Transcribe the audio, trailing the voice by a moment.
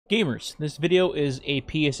Gamers, this video is a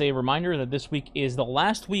PSA reminder that this week is the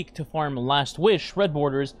last week to farm Last Wish Red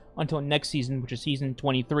Borders until next season, which is Season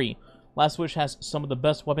 23. Last Wish has some of the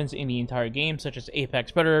best weapons in the entire game, such as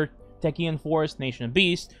Apex Predator, Techian Forest, Nation of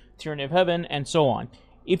Beast, Tyranny of Heaven, and so on.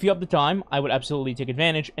 If you have the time, I would absolutely take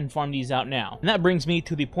advantage and farm these out now. And that brings me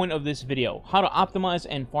to the point of this video, how to optimize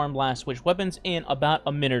and farm Last Wish weapons in about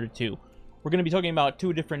a minute or two. We're going to be talking about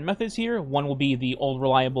two different methods here. One will be the old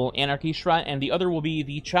reliable Anarchy strat, and the other will be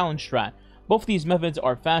the challenge strat. Both of these methods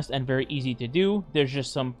are fast and very easy to do. There's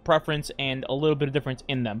just some preference and a little bit of difference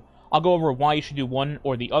in them. I'll go over why you should do one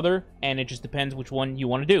or the other, and it just depends which one you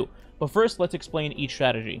want to do. But first, let's explain each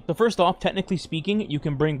strategy. So first off, technically speaking, you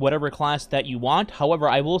can bring whatever class that you want. However,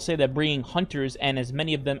 I will say that bringing hunters and as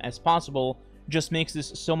many of them as possible just makes this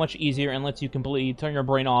so much easier and lets you completely turn your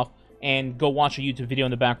brain off and go watch a YouTube video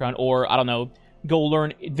in the background, or, I don't know, go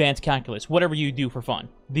learn advanced calculus, whatever you do for fun.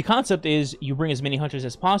 The concept is you bring as many hunters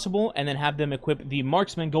as possible, and then have them equip the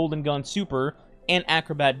Marksman Golden Gun Super and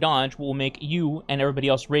Acrobat Dodge, will make you and everybody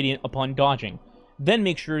else radiant upon dodging. Then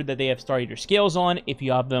make sure that they have Star Eater scales on, if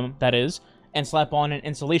you have them, that is, and slap on an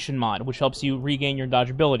Insulation mod, which helps you regain your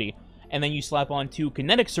dodgeability. And then you slap on 2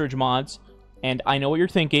 Kinetic Surge mods, and I know what you're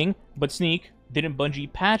thinking, but Sneak, didn't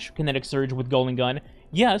Bungie patch Kinetic Surge with Golden Gun?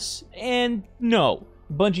 Yes and no.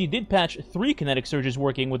 Bungie did patch 3 Kinetic Surges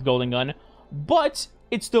working with Golden Gun, but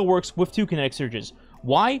it still works with 2 Kinetic Surges.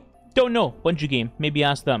 Why? Don't know. Bungie game. Maybe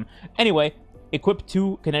ask them. Anyway, equip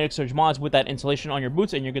 2 Kinetic Surge mods with that insulation on your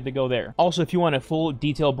boots and you're good to go there. Also, if you want a full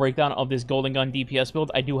detailed breakdown of this Golden Gun DPS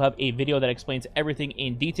build, I do have a video that explains everything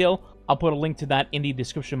in detail. I'll put a link to that in the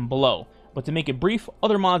description below. But to make it brief,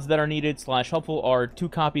 other mods that are needed / helpful are 2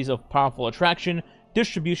 copies of Powerful Attraction,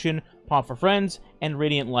 Distribution, Pop for Friends, and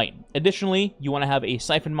Radiant Light. Additionally, you want to have a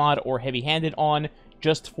Siphon mod or Heavy Handed on,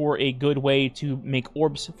 just for a good way to make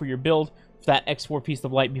orbs for your build, for that X4 piece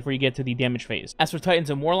of light before you get to the damage phase. As for Titans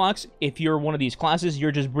and Warlocks, if you're one of these classes,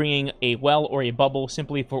 you're just bringing a well or a bubble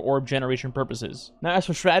simply for orb generation purposes. Now, as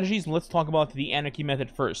for strategies, let's talk about the Anarchy method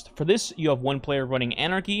first. For this, you have one player running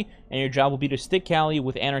Anarchy, and your job will be to stick Callie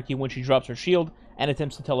with Anarchy when she drops her shield and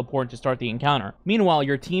attempts to teleport to start the encounter. Meanwhile,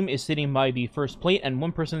 your team is sitting by the first plate, and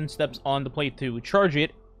one person steps on the plate to charge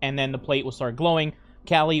it, and then the plate will start glowing.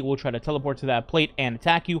 Callie will try to teleport to that plate and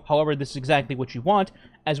attack you. However, this is exactly what you want,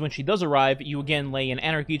 as when she does arrive, you again lay an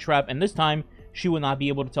Anarchy trap, and this time, she will not be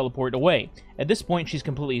able to teleport away. At this point, she's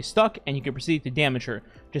completely stuck, and you can proceed to damage her.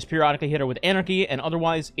 Just periodically hit her with Anarchy, and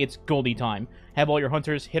otherwise, it's Goldie time. Have all your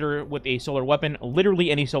hunters hit her with a solar weapon, literally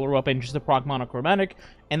any solar weapon, just to proc monochromatic,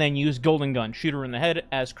 and then use Golden Gun. Shoot her in the head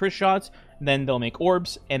as crit shots, then they'll make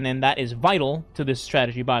orbs, and then that is vital to this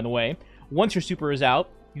strategy, by the way. Once your super is out,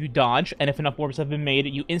 you dodge, and if enough orbs have been made,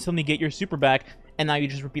 you instantly get your super back, and now you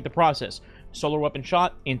just repeat the process. Solar weapon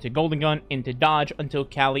shot, into Golden Gun, into dodge, until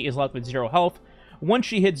Callie is left with 0 health. Once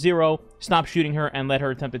she hits 0, stop shooting her and let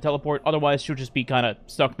her attempt to teleport, otherwise she'll just be kind of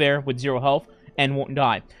stuck there with 0 health and won't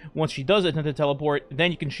die. Once she does attempt to teleport, then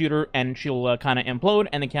you can shoot her and she'll kind of implode,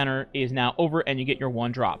 and the encounter is now over and you get your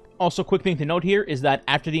 1 drop. Also, quick thing to note here is that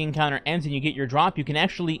after the encounter ends and you get your drop, you can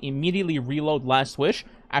actually immediately reload Last Wish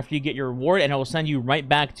after you get your reward, and it will send you right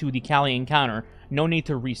back to the Callie encounter. No need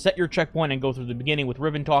to reset your checkpoint and go through the beginning with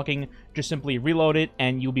ribbon talking. Just simply reload it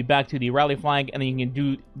and you'll be back to the rally flag, and then you can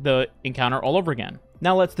do the encounter all over again.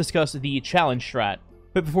 Now let's discuss the challenge strat.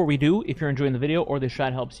 But before we do, if you're enjoying the video or this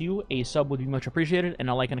strat helps you, a sub would be much appreciated, and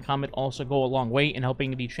a like and a comment also go a long way in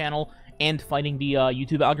helping the channel and fighting the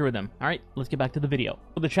YouTube algorithm. Alright, let's get back to the video.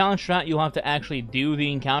 For the challenge strat, you'll have to actually do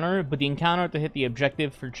the encounter, but the encounter to hit the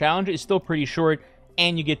objective for challenge is still pretty short,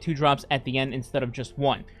 and you get 2 drops at the end instead of just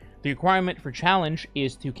 1. The requirement for challenge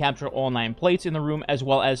is to capture all 9 plates in the room, as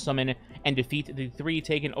well as summon and defeat the 3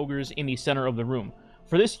 taken ogres in the center of the room.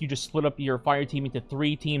 For this, you just split up your fire team into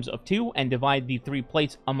 3 teams of 2 and divide the 3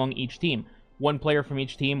 plates among each team. One player from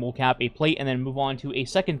each team will cap a plate and then move on to a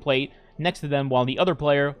second plate next to them, while the other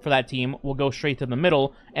player for that team will go straight to the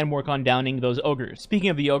middle and work on downing those ogres. Speaking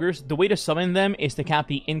of the ogres, the way to summon them is to cap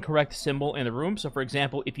the incorrect symbol in the room. So for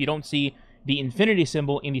example, if you don't see the infinity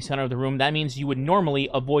symbol in the center of the room, that means you would normally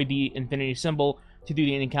avoid the infinity symbol to do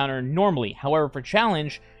the encounter normally. However, for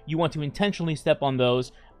challenge, you want to intentionally step on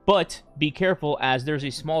those, but be careful, as there's a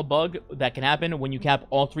small bug that can happen when you cap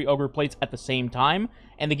all 3 ogre plates at the same time,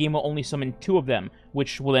 and the game will only summon 2 of them,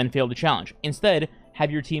 which will then fail the challenge. Instead, have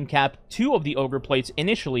your team cap 2 of the ogre plates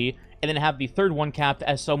initially, and then have the 3rd one capped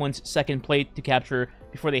as someone's second plate to capture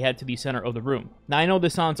before they head to the center of the room. Now, I know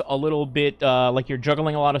this sounds a little bit like you're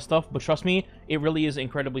juggling a lot of stuff, but trust me, it really is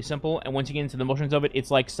incredibly simple, and once you get into the motions of it, it's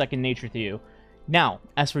like second nature to you. Now,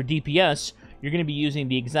 as for DPS, you're going to be using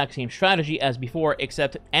the exact same strategy as before,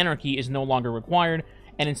 except Anarchy is no longer required,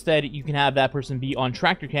 and instead you can have that person be on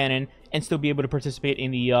Tractor Cannon and still be able to participate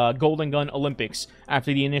in the Golden Gun Olympics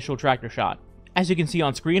after the initial tractor shot. As you can see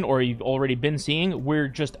on screen, or you've already been seeing, we're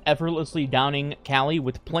just effortlessly downing Callie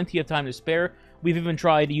with plenty of time to spare. We've even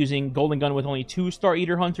tried using Golden Gun with only 2 Star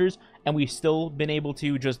Eater Hunters, and we've still been able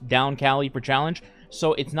to just down Callie per challenge,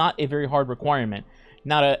 so it's not a very hard requirement.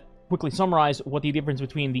 Now to quickly summarize what the difference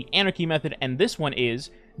between the Anarchy method and this one is,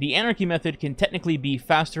 the Anarchy method can technically be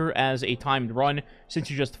faster as a timed run, since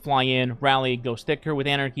you just fly in, rally, go stick her with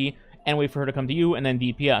Anarchy, and wait for her to come to you, and then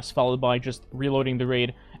DPS, followed by just reloading the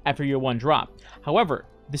raid after your 1 drop. However,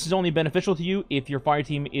 this is only beneficial to you if your fire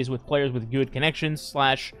team is with players with good connections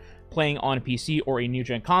 / playing on a PC or a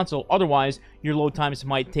new-gen console. Otherwise, your load times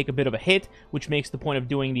might take a bit of a hit, which makes the point of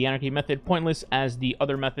doing the Anarchy method pointless, as the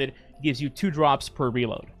other method gives you 2 drops per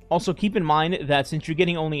reload. Also, keep in mind that since you're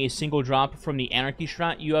getting only a single drop from the Anarchy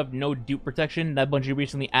strat, you have no dupe protection that Bungie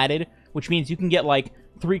recently added, which means you can get like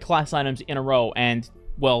 3 class items in a row, and,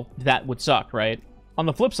 well, that would suck, right? On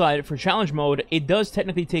the flip side, for challenge mode, it does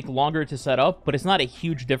technically take longer to set up, but it's not a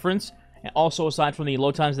huge difference. And also, aside from the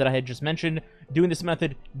load times that I had just mentioned, doing this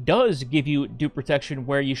method does give you dupe protection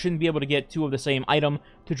where you shouldn't be able to get 2 of the same item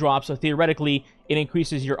to drop, so theoretically, it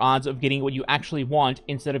increases your odds of getting what you actually want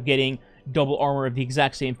instead of getting double armor of the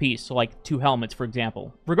exact same piece, so like 2 helmets, for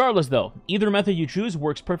example. Regardless though, either method you choose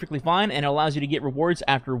works perfectly fine and allows you to get rewards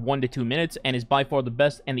after 1 to 2 minutes and is by far the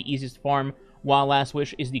best and the easiest farm, while Last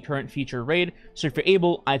Wish is the current feature raid, so if you're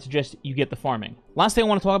able, I'd suggest you get the farming. Last thing I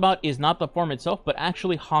want to talk about is not the farm itself, but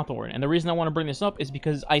actually Hawthorne, and the reason I want to bring this up is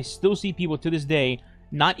because I still see people to this day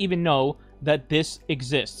not even know that this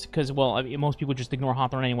exists, because, well, I mean, most people just ignore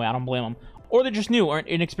Hawthorne anyway, I don't blame them. Or they're just new or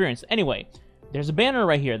inexperienced. Anyway, there's a banner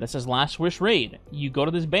right here that says Last Wish Raid. You go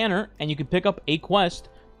to this banner, and you can pick up a quest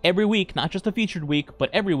every week, not just a featured week,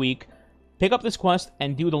 but every week. Pick up this quest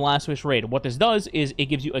and do the Last Wish Raid. What this does is it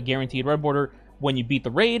gives you a guaranteed red border when you beat the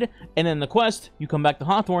raid, and then the quest, you come back to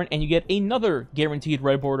Hawthorne, and you get another guaranteed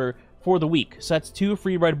red border for the week. So that's 2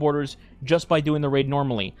 free red borders just by doing the raid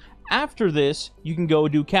normally. After this, you can go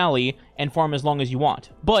do Callie and farm as long as you want.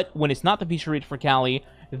 But when it's not the feature raid for Callie,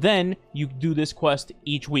 then you do this quest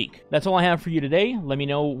each week. That's all I have for you today. Let me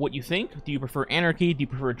know what you think. Do you prefer Anarchy? Do you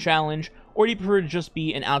prefer Challenge? Or do you prefer to just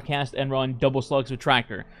be an outcast and run double slugs with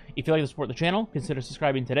Tractor? If you'd like to support the channel, consider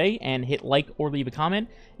subscribing today and hit like or leave a comment.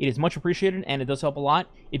 It is much appreciated and it does help a lot.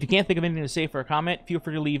 If you can't think of anything to say for a comment, feel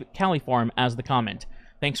free to leave Callie Farm as the comment.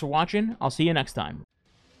 Thanks for watching. I'll see you next time.